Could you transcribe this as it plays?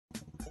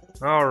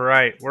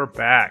Alright, we're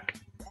back.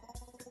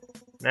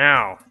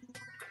 Now,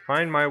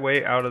 find my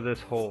way out of this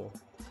hole.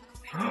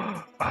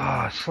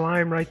 Ah,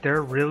 slime right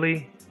there,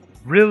 really?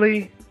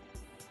 Really?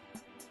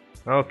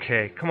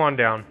 Okay, come on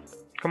down.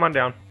 Come on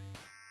down.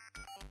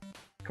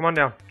 Come on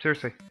down,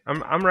 seriously.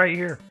 I'm right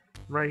here.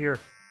 I'm right here.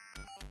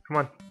 Come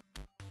on.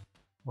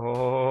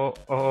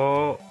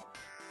 Oh.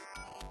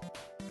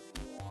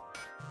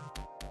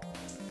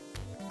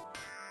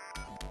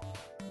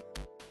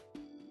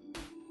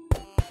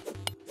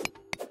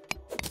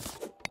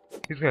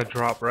 He's gonna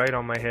drop right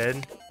on my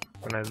head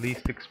when I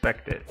least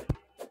expect it.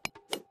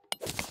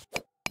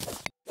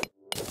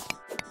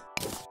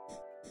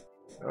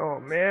 Oh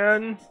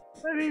man,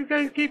 why do you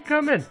guys keep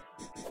coming?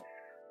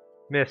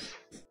 Miss.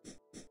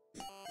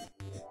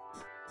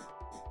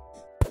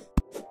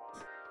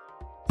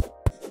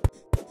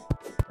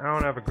 I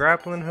don't have a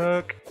grappling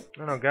hook.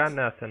 I don't got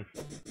nothing.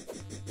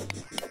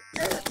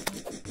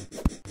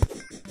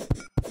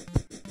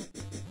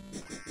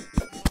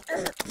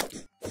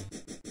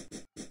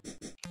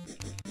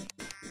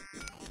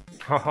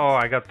 Oh,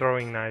 I got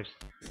throwing knives.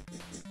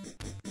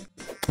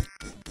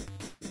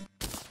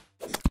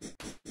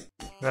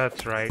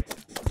 That's right.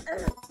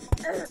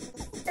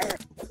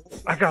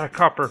 I got a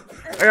copper.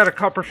 I got a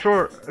copper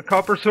sword. A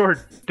copper sword.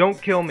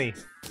 Don't kill me.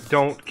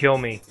 Don't kill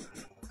me.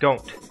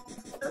 Don't.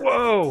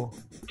 Whoa!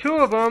 2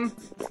 of them.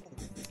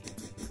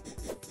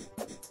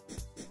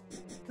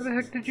 Where the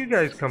heck did you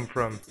guys come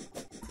from?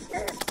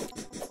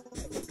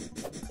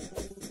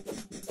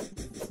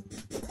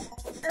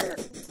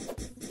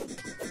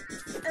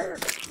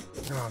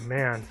 Oh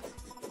man.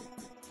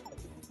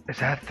 Is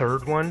that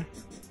 3rd one?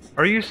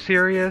 Are you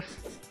serious?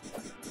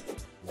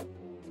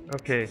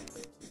 Okay.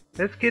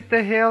 Let's get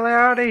the hell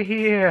out of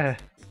here.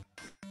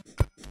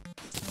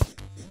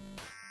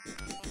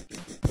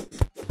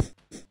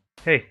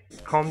 Hey,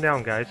 calm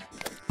down, guys.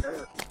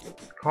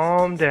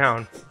 Calm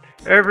down.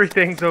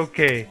 Everything's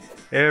okay.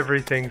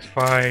 Everything's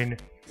fine.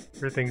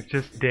 Everything's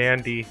just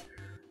dandy.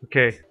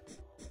 Okay.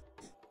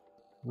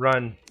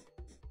 Run.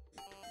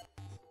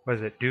 What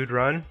is it? Dude,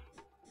 run?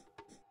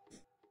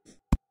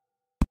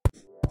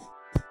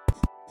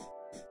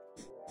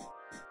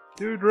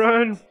 Dude,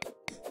 run!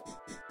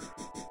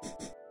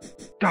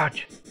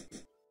 Dodge!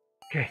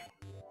 Okay.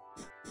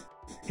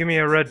 Give me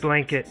a red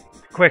blanket.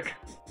 Quick!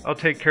 I'll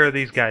take care of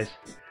these guys.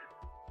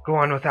 Go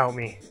on without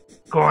me.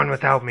 Go on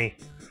without me.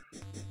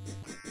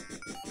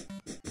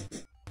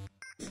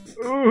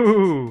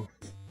 Ooh!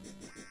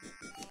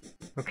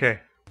 Okay.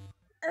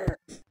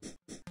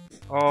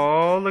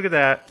 Oh, look at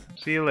that.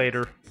 See you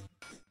later.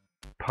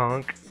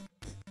 Punk.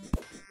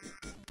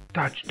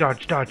 Dodge,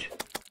 dodge, dodge.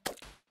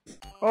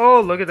 Oh,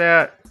 look at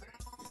that.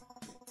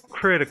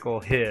 Critical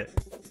hit.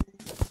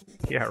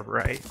 Yeah,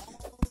 right.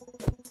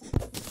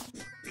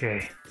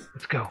 Okay,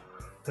 let's go.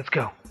 Let's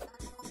go.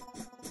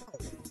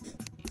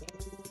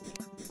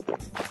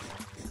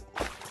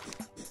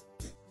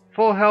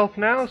 Full health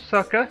now,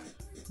 sucker.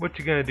 What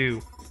you gonna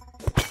do?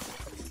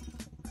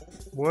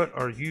 What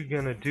are you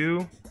gonna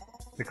do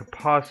that could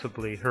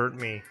possibly hurt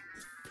me?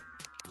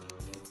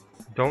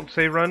 Don't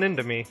say run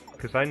into me,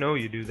 because I know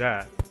you do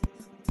that.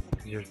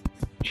 'Cause you're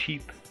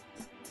cheap.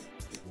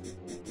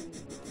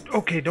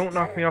 Okay, don't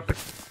knock me off the...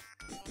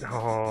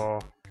 Oh.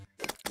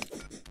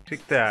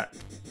 Take that.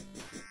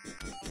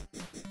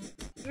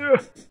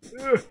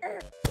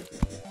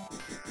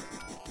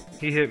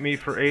 He hit me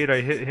for 8,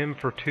 I hit him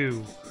for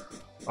 2.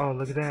 Oh,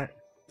 look at that.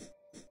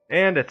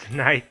 And it's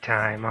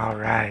nighttime,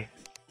 alright.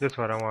 That's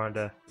what I wanted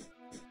to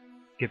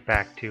get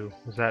back to,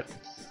 was that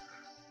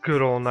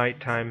good old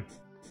nighttime.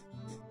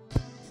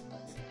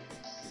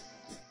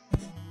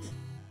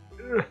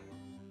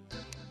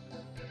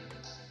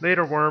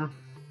 Later, worm.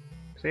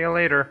 See you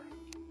later.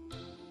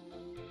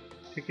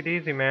 Take it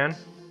easy, man.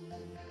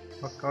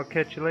 I'll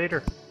catch you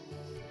later.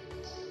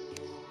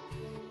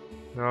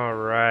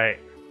 Alright.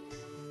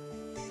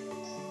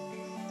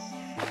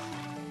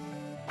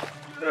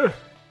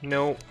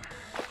 Nope.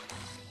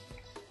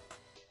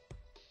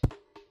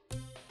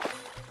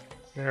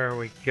 There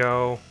we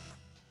go.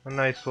 A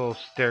nice little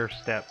stair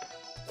step.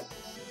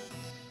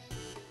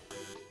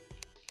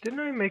 Didn't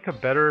I make a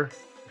better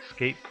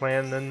escape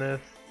plan than this?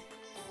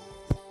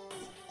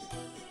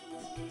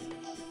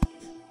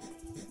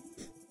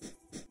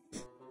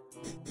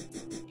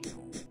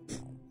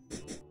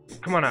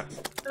 Come on up.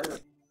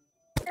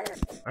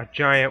 A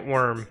giant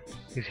worm.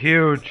 He's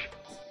huge.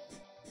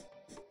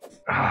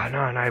 Ah,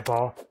 not an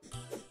eyeball.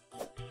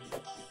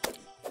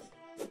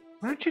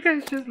 Why don't you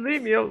guys just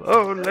leave me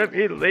alone? Let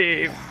me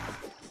leave.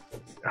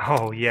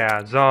 Oh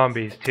yeah,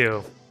 zombies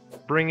too.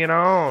 Bring it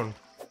on.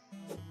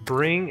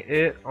 Bring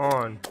it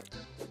on.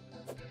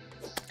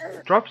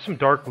 Drop some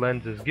dark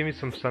lenses. Give me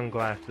some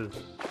sunglasses.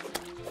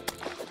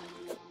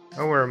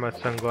 I wear my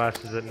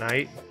sunglasses at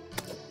night.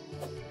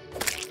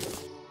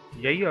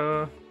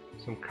 Yeah,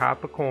 some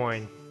copper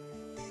coin.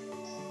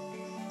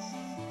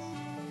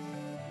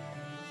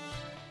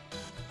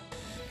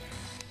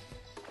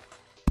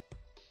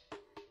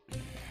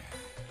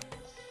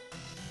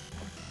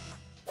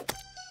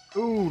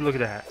 Ooh, look at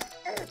that.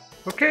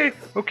 Okay,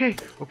 okay,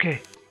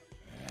 okay.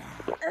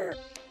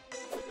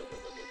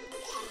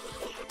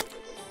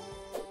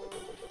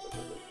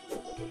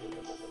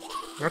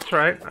 That's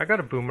right, I got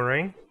a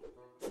boomerang.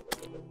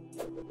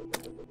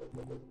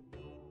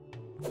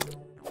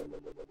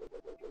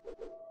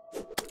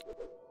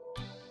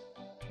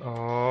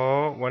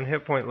 Oh, 1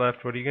 hit point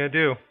left. What are you gonna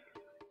do?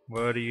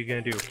 What are you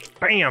gonna do?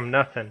 Bam!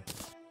 Nothing.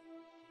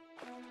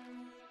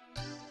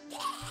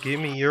 Give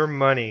me your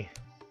money.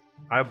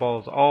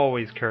 Eyeballs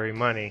always carry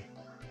money.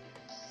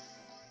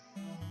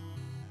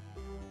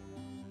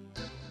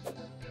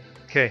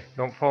 Okay,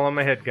 don't fall on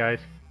my head, guys.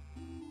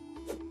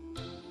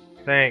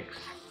 Thanks.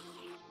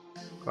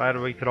 Glad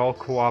we could all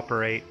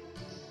cooperate.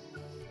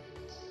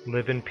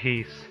 Live in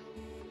peace.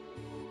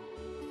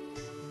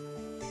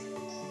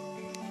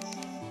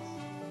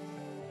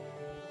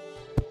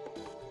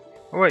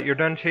 Oh, what, you're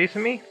done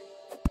chasing me?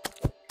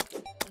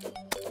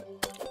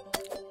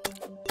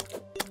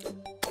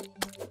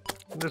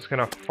 I'm just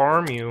gonna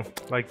farm you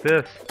like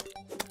this.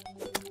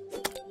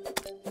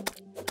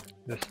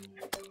 Just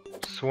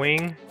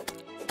swing.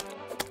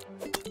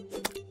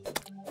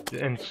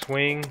 And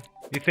swing.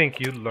 You think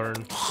you'd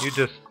learn. You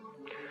just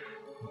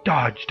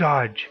dodge,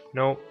 dodge.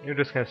 Nope, you're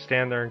just gonna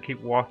stand there and keep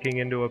walking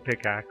into a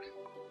pickaxe.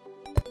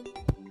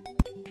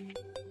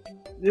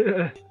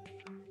 Ugh.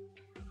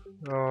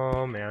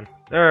 Oh man.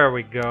 There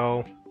we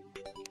go.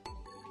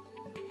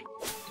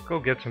 Let's go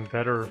get some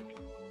better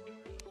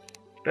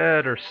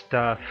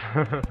stuff.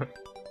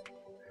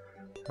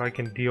 I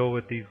can deal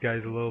with these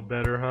guys a little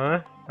better,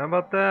 huh? How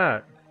about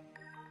that?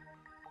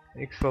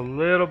 Makes a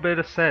little bit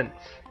of sense.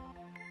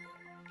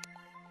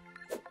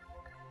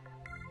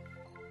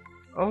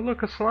 Oh,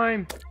 look, a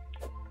slime.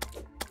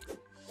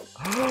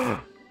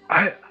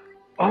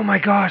 Oh my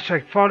gosh, I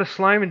fought a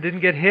slime and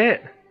didn't get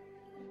hit.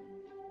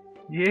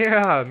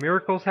 Yeah,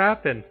 miracles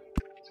happen.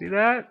 See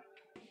that?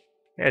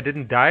 Yeah, I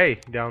didn't die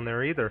down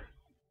there either.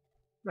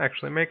 I'm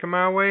actually making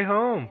my way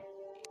home.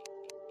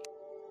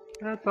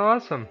 That's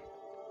awesome.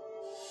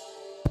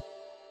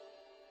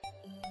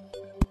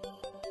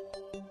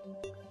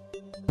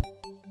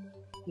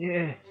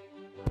 Yeah.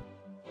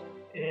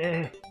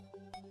 Yeah.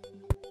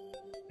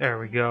 There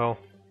we go.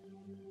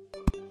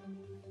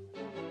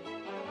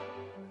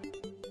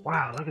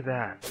 Wow, look at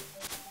that.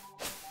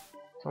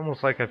 It's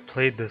almost like I've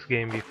played this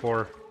game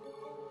before.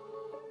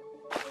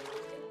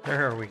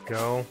 There we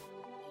go.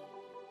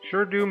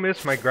 Sure do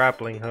miss my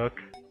grappling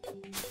hook.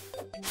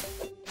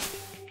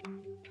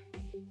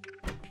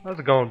 How's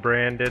it going,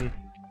 Brandon?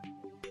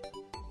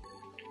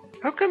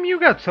 How come you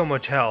got so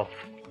much health?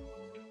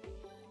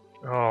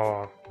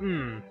 Oh,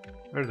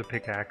 there's a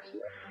pickaxe.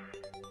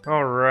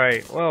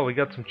 Alright, well, we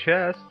got some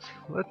chests.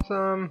 Let's,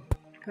 kind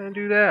of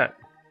do that.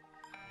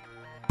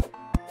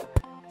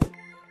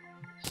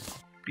 Let's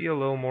be a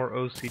little more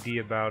OCD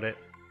about it.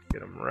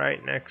 Get them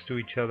right next to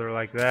each other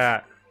like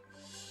that.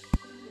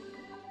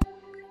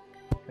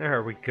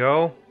 There we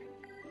go.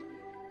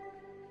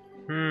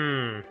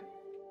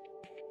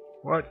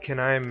 What can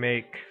I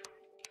make?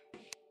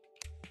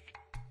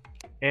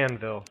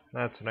 Anvil.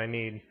 That's what I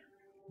need.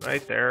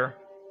 Right there.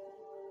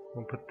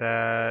 We'll put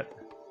that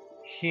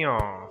here.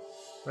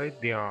 Right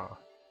there.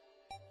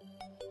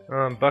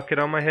 Bucket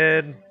on my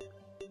head?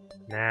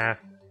 Nah.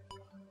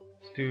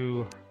 Let's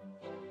do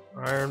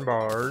iron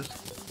bars.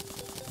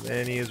 As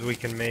many as we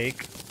can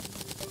make.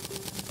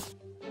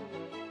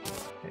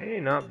 Hey,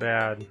 not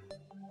bad.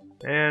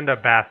 And a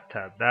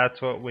bathtub.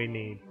 That's what we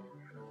need.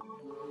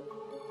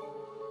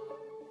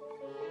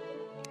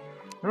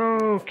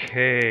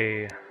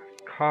 Okay.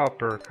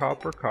 Copper,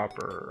 copper,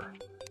 copper.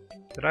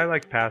 Did I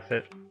like pass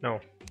it? No.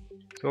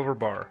 Silver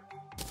bar.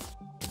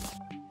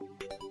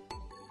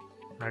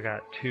 I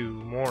got 2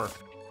 more.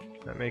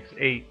 That makes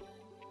 8.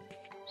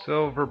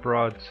 Silver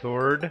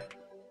broadsword.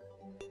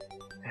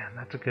 Man,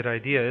 that's a good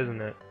idea,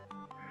 isn't it?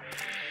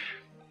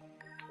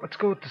 Let's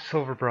go with the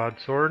silver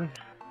broadsword.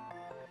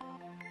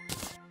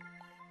 Let's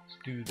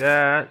do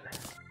that.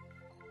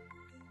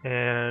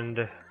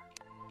 And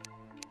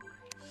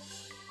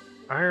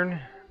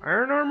iron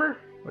armor?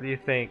 What do you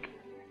think?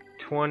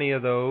 20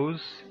 of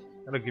those.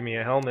 That'll give me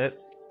a helmet.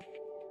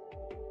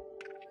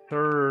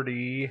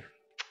 30.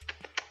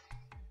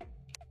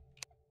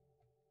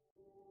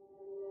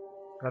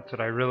 That's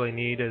what I really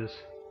need is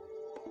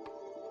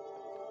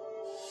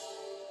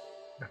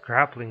a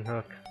grappling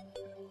hook.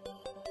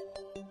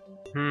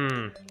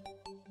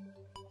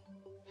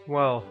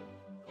 Well,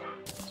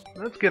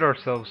 let's get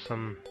ourselves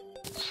some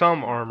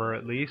armor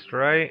at least,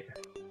 right?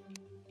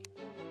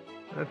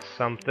 That's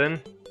something.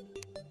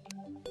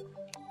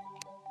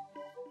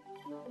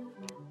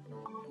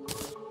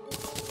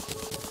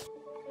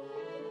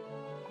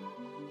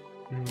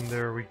 And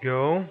there we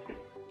go.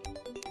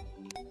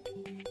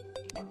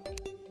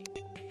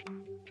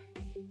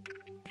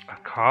 A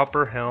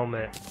copper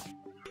helmet.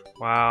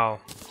 Wow.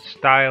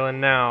 Styling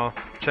now.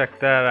 Check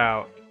that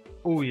out.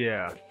 Oh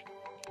yeah.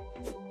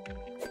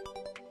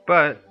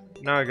 But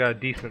now I got a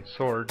decent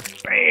sword.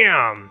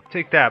 Bam!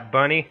 Take that,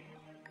 bunny.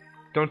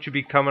 Don't you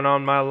be coming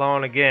on my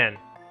lawn again.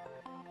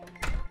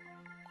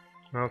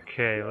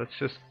 Okay, let's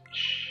just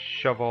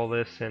shove all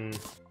this in.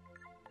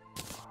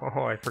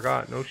 Oh, I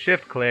forgot. No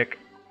shift click.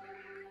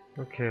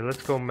 Okay,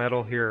 let's go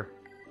metal here.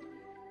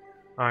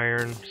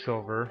 Iron,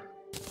 silver,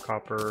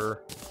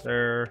 copper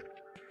there,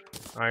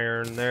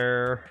 iron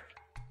there.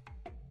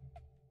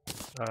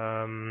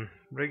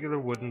 Regular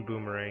wooden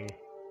boomerang.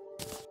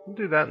 We'll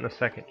do that in the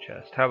second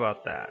chest. How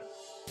about that?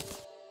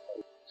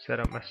 Set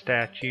up my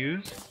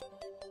statues.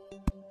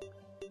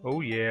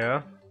 Oh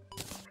yeah.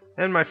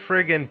 And my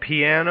friggin'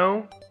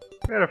 piano.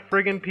 I got a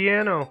friggin'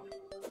 piano.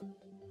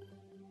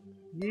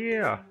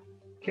 Yeah.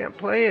 Can't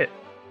play it.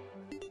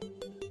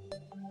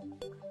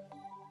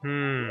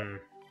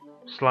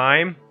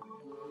 Slime.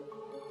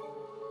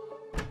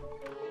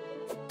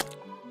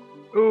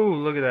 Ooh,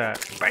 look at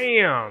that.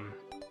 Bam!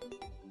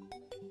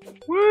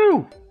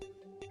 Woo!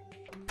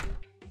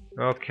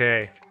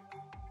 Okay.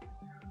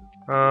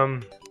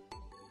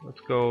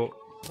 Let's go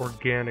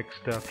organic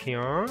stuff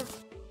here.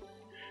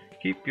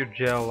 Keep your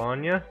gel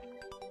on ya.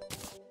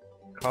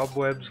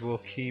 Cobwebs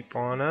will keep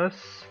on us.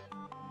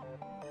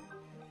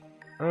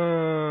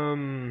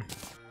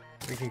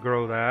 We can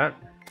grow that.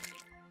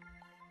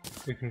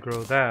 We can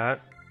grow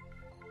that.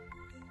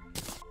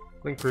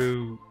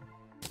 Linkroot.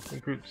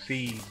 Linkroot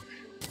seeds.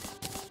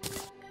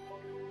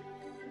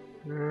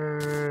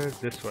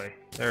 This way.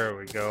 There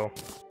we go.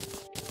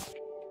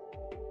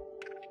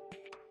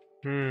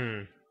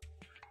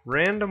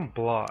 Random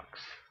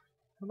blocks.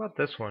 How about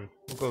this one?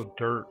 We'll go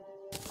dirt.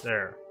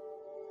 There.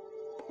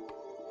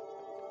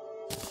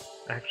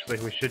 Actually,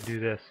 we should do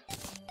this.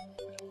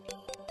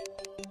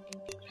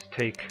 Just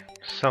take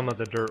some of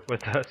the dirt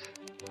with us.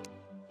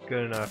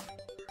 Good enough.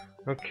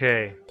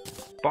 Okay.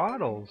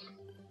 Bottles.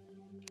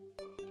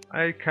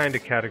 I kind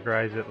of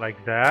categorize it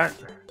like that.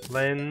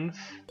 Lens.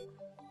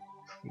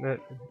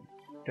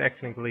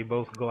 Technically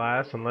both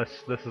glass, unless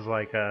this is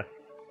like a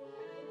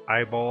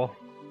eyeball.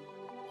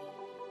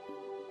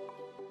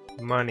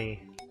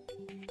 Money.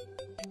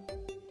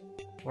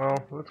 Well,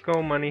 let's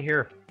go money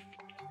here.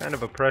 Kind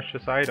of a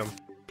precious item.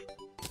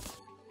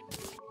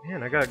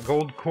 Man, I got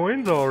gold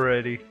coins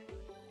already.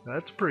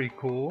 That's pretty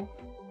cool.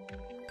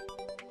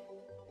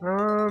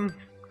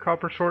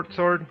 Copper short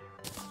sword.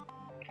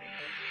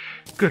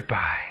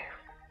 Goodbye.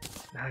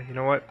 Now, you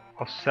know what?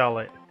 I'll sell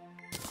it.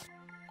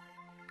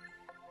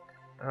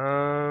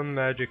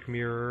 Magic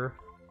mirror.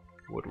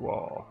 Wood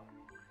wall.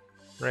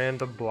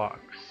 Random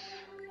blocks.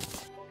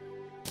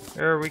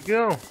 There we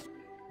go.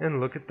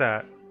 And look at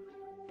that.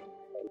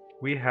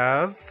 We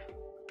have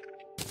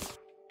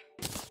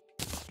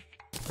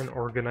an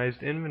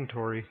organized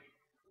inventory.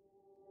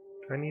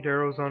 Do I need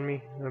arrows on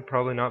me? They're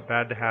probably not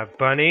bad to have.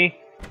 Bunny!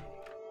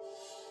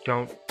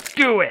 Don't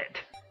do it!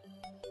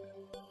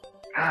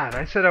 God,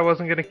 I said I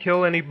wasn't gonna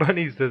kill any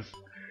bunnies this...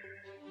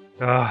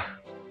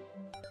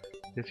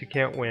 Guess you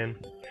can't win.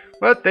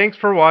 But thanks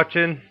for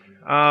watching.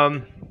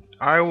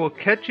 I will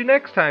catch you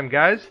next time,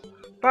 guys.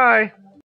 Bye!